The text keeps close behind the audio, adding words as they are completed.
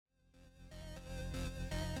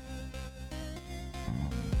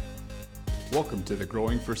Welcome to the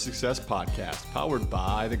Growing for Success podcast, powered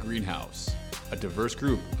by The Greenhouse, a diverse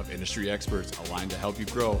group of industry experts aligned to help you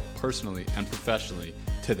grow personally and professionally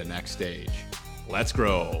to the next stage. Let's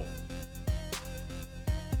grow.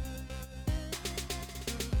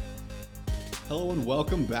 Hello and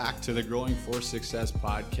welcome back to the Growing for Success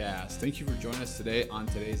podcast. Thank you for joining us today on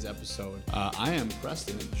today's episode. I am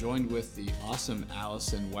Preston, joined with the awesome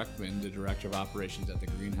Allison Weckman, the Director of Operations at The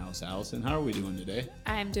Greenhouse. Allison, how are we doing today?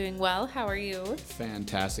 I'm doing well. How are you?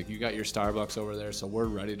 Fantastic. You got your Starbucks over there, so we're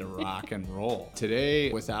ready to rock and roll. Today,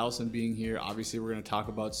 with Allison being here, obviously we're going to talk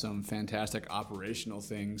about some fantastic operational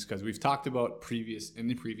things because we've talked about in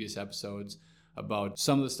the previous episodes about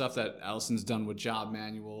some of the stuff that Allison's done with job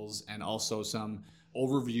manuals and also some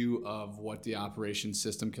overview of what the operations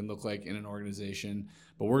system can look like in an organization.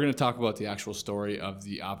 But we're going to talk about the actual story of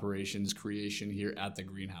the operations creation here at the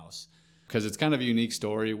Greenhouse, because it's kind of a unique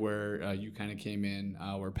story where you kind of came in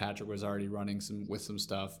where Patrick was already running with some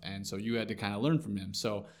stuff, and so you had to kind of learn from him.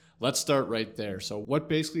 So let's start right there. So what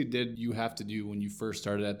basically did you have to do when you first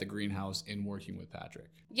started at the Greenhouse in working with Patrick?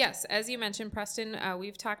 Yes, as you mentioned, Preston,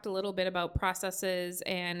 we've talked a little bit about processes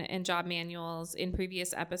and job manuals in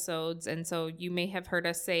previous episodes. And so you may have heard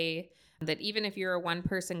us say that even if you're a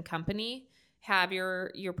one-person company, have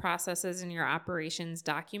your processes and your operations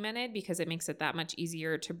documented, because it makes it that much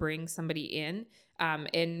easier to bring somebody in.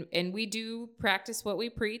 And we do practice what we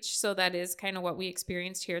preach. So that is kind of what we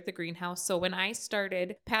experienced here at the Greenhouse. So when I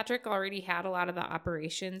started, Patrick already had a lot of the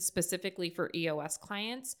operations specifically for EOS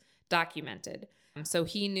clients documented. So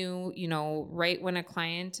he knew, right when a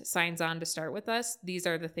client signs on to start with us, these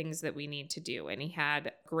are the things that we need to do. And he had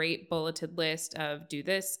a great bulleted list of do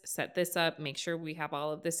this, set this up, make sure we have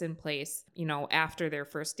all of this in place. After their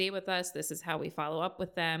first day with us, this is how we follow up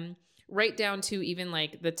with them, right down to even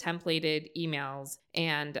like the templated emails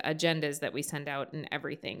and agendas that we send out and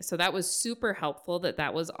everything. So that was super helpful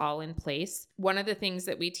that was all in place. One of the things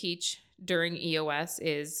that we teach during EOS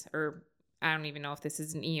is, or I don't even know if this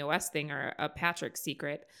is an EOS thing or a Patrick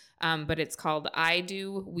secret, but it's called I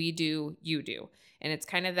do, we do, you do. And it's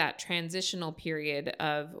kind of that transitional period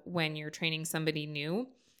of when you're training somebody new.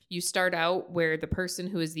 You start out where the person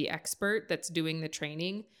who is the expert that's doing the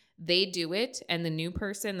training, they do it, and the new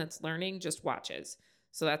person that's learning just watches.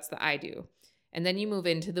 So that's the I do. And then you move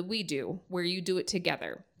into the we do, where you do it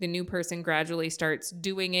together. The new person gradually starts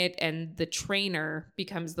doing it, and the trainer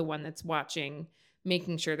becomes the one that's watching,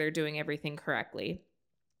 making sure they're doing everything correctly.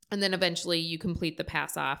 And then eventually you complete the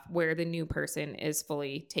pass off where the new person is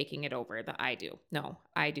fully taking it over, the I do. No,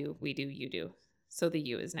 I do, we do, you do. So the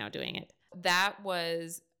you is now doing it. That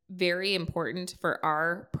was very important for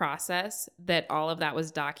our process, that all of that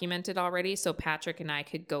was documented already. So Patrick and I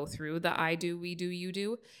could go through the I do, we do, you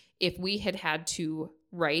do. If we had to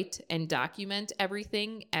write and document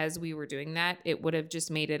everything as we were doing that, it would have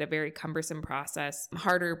just made it a very cumbersome process,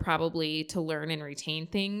 harder probably to learn and retain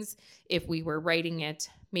things if we were writing it,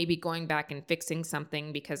 maybe going back and fixing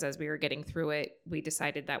something, because as we were getting through it, we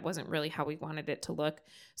decided that wasn't really how we wanted it to look.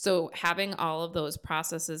 So having all of those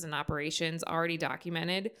processes and operations already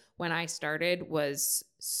documented when I started was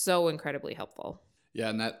so incredibly helpful. Yeah,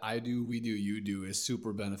 and that I do, we do, you do is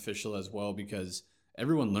super beneficial as well, because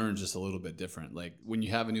everyone learns just a little bit different. Like when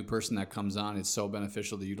you have a new person that comes on, it's so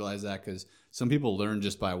beneficial to utilize that, because some people learn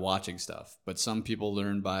just by watching stuff, but some people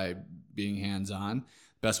learn by being hands-on.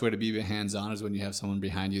 Best way to be hands-on is when you have someone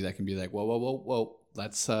behind you that can be like, whoa,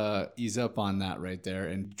 let's ease up on that right there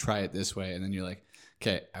and try it this way. And then you're like,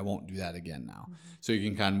 okay, I won't do that again now. Mm-hmm. So you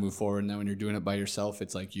can kind of move forward. And then when you're doing it by yourself,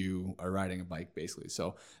 it's like you are riding a bike basically.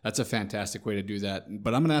 So that's a fantastic way to do that.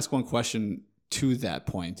 But I'm going to ask one question to that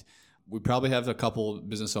point. We probably have a couple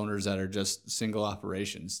business owners that are just single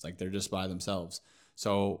operations, like they're just by themselves.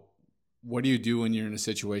 So what do you do when you're in a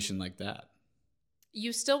situation like that?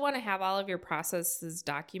 You still want to have all of your processes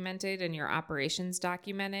documented and your operations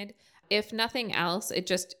documented. If nothing else, it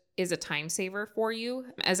just is a time saver for you.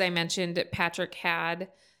 As I mentioned, Patrick had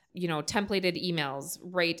templated emails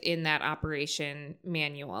right in that operation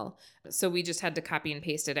manual. So we just had to copy and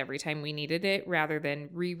paste it every time we needed it, rather than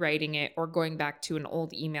rewriting it or going back to an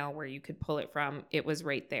old email where you could pull it from. It was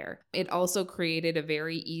right there. It also created a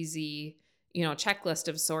very easy, checklist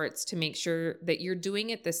of sorts to make sure that you're doing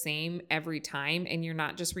it the same every time, and you're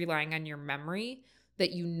not just relying on your memory,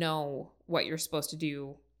 that you know what you're supposed to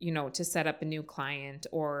do, to set up a new client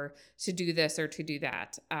or to do this or to do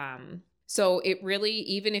that. So it really,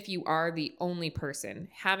 even if you are the only person,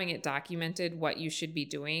 having it documented what you should be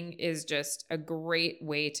doing is just a great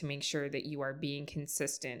way to make sure that you are being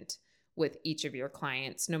consistent with each of your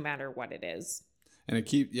clients, no matter what it is. And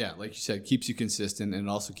it like you said, keeps you consistent, and it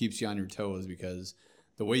also keeps you on your toes, because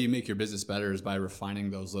the way you make your business better is by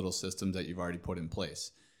refining those little systems that you've already put in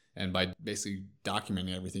place. And by basically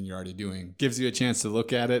documenting everything you're already doing, gives you a chance to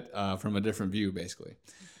look at it from a different view, basically.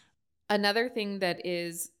 Another thing that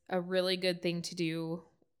is a really good thing to do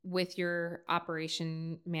with your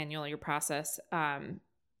operation manual, your process,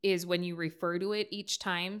 is when you refer to it each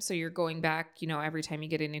time. So you're going back, every time you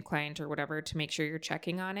get a new client or whatever to make sure you're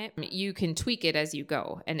checking on it. You can tweak it as you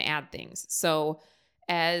go and add things. So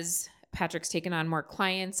as Patrick's taken on more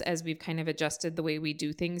clients, as we've kind of adjusted the way we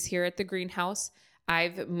do things here at the greenhouse,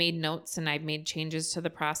 I've made notes and I've made changes to the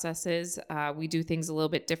processes. We do things a little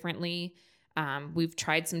bit differently. We've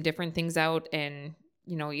tried some different things out and,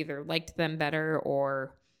 either liked them better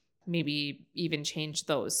or maybe even changed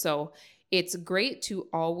those. So it's great to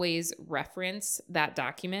always reference that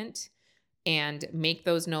document and make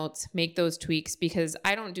those notes, make those tweaks, because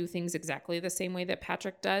I don't do things exactly the same way that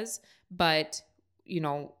Patrick does, but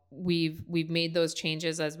we've made those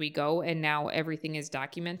changes as we go, and now everything is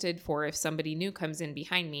documented for if somebody new comes in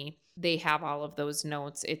behind me, they have all of those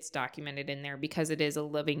notes. It's documented in there because it is a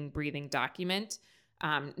living, breathing document,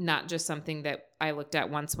 not just something that I looked at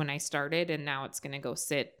once when I started and now it's going to go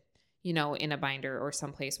sit in a binder or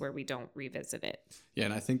someplace where we don't revisit it. Yeah,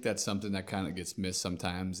 and I think that's something that kind of gets missed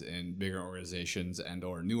sometimes in bigger organizations and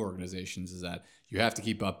or new organizations, is that you have to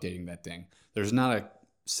keep updating that thing. There's not a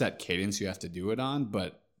set cadence you have to do it on,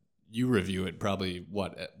 but you review it probably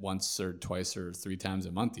once or twice or 3 times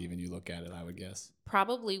a month even, you look at it, I would guess.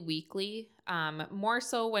 Probably weekly, more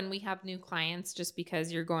so when we have new clients, just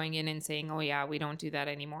because you're going in and saying, oh yeah, we don't do that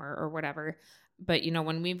anymore or whatever. But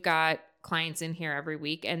when we've got clients in here every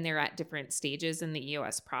week and they're at different stages in the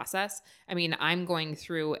EOS process, I'm going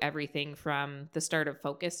through everything from the start of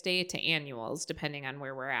focus day to annuals, depending on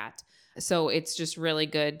where we're at. So it's just really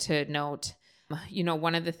good to note,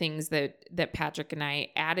 one of the things that Patrick and I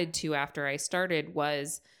added to after I started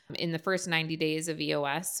was in the first 90 days of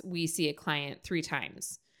EOS, we see a client 3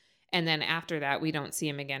 times. And then after that, we don't see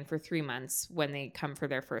them again for 3 months when they come for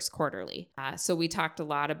their first quarterly. So we talked a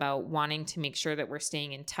lot about wanting to make sure that we're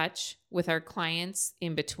staying in touch with our clients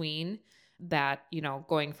in between that,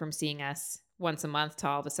 going from seeing us once a month to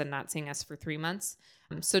all of a sudden not seeing us for 3 months.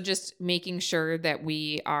 So just making sure that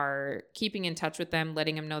we are keeping in touch with them,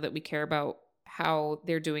 letting them know that we care about how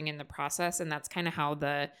they're doing in the process. And that's kind of how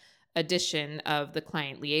the addition of the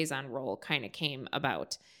client liaison role kind of came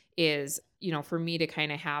about, is, for me to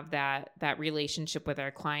kind of have that relationship with our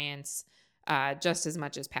clients just as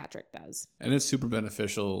much as Patrick does. And it's super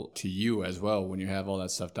beneficial to you as well when you have all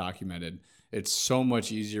that stuff documented. It's so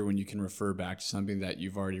much easier when you can refer back to something that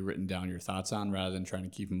you've already written down your thoughts on, rather than trying to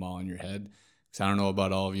keep them all in your head. Because I don't know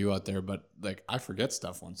about all of you out there, but I forget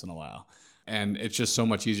stuff once in a while. And it's just so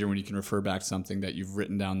much easier when you can refer back to something that you've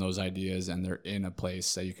written down those ideas and they're in a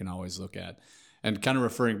place that you can always look at. And kind of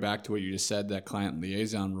referring back to what you just said, that client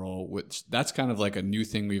liaison role, which that's kind of like a new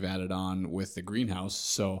thing we've added on with the greenhouse.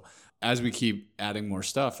 So as we keep adding more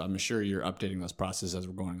stuff, I'm sure you're updating those processes as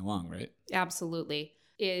we're going along, right? Absolutely.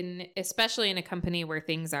 Especially in a company where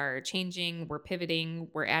things are changing, we're pivoting,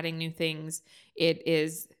 we're adding new things, it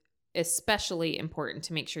is especially important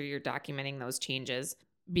to make sure you're documenting those changes.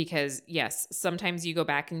 Because yes, sometimes you go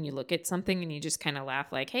back and you look at something and you just kind of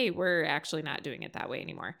laugh like, hey, we're actually not doing it that way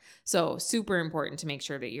anymore. So super important to make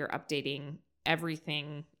sure that you're updating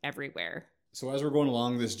everything everywhere. So as we're going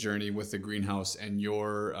along this journey with the greenhouse and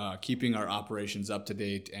you're keeping our operations up to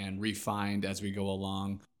date and refined as we go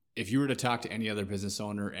along, if you were to talk to any other business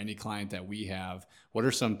owner, any client that we have, what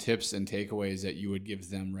are some tips and takeaways that you would give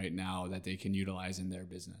them right now that they can utilize in their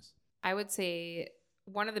business? I would say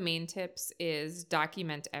one of the main tips is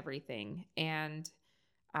document everything. And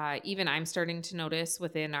even I'm starting to notice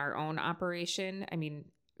within our own operation,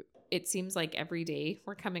 it seems like every day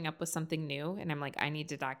we're coming up with something new. And I'm like, I need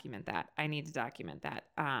to document that. I need to document that.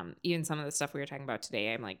 Even some of the stuff we were talking about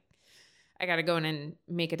today, I'm like, I got to go in and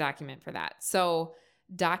make a document for that. So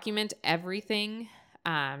document everything.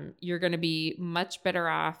 You're going to be much better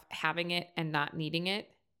off having it and not needing it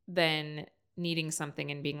than needing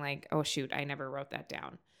something and being like, oh shoot, I never wrote that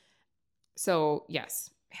down. So yes,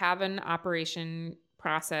 have an operation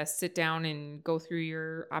process, sit down and go through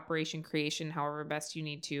your operation creation however best you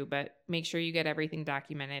need to, but make sure you get everything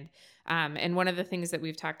documented. And one of the things that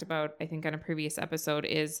we've talked about, I think on a previous episode,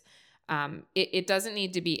 is it doesn't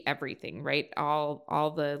need to be everything, right?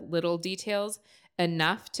 All the little details,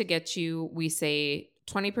 enough to get you, we say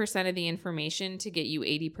 20% of the information to get you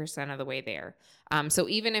 80% of the way there. So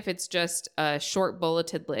even if it's just a short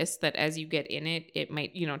bulleted list that as you get in it, it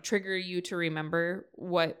might, trigger you to remember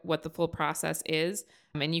what the full process is.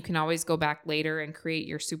 And you can always go back later and create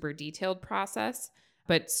your super detailed process,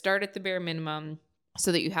 but start at the bare minimum,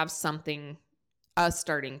 so that you have something, a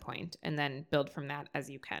starting point, and then build from that as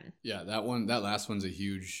you can. Yeah, that last one's a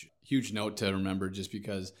huge note to remember, just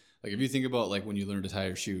because like if you think about like when you learn to tie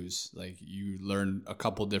your shoes, like you learn a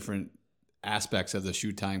couple different aspects of the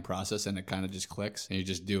shoe tying process and it kind of just clicks and you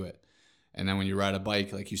just do it. And then when you ride a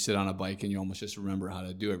bike, like you sit on a bike and you almost just remember how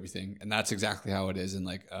to do everything. And that's exactly how it is in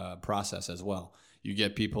like a process as well. You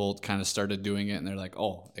get people kind of started doing it and they're like,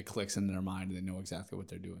 oh, it clicks in their mind and they know exactly what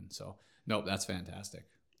they're doing. So nope, that's fantastic.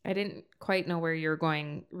 I didn't quite know where you're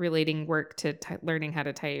going relating work to learning how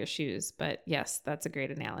to tie your shoes, but yes, that's a great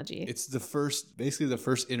analogy. It's basically the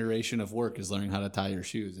first iteration of work is learning how to tie your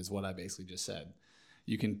shoes is what I basically just said.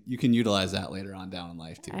 You can utilize that later on down in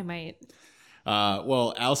life too. I might.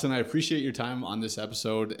 Well, Allison, I appreciate your time on this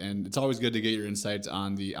episode, and it's always good to get your insights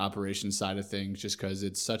on the operations side of things, just because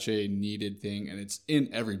it's such a needed thing, and it's in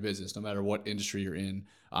every business, no matter what industry you're in.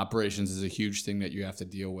 Operations is a huge thing that you have to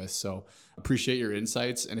deal with. So appreciate your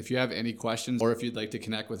insights. And if you have any questions or if you'd like to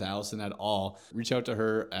connect with Allison at all, reach out to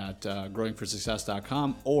her at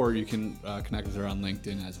growingforsuccess.com, or you can connect with her on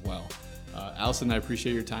LinkedIn as well. Allison, I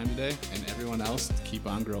appreciate your time today, and everyone else, keep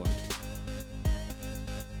on growing.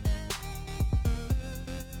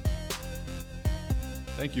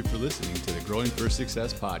 Thank you for listening to the Growing for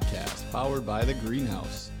Success podcast, powered by The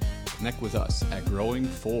Greenhouse. Connect with us at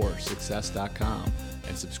growingforsuccess.com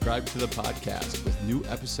and subscribe to the podcast with new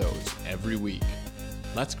episodes every week.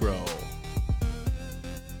 Let's grow.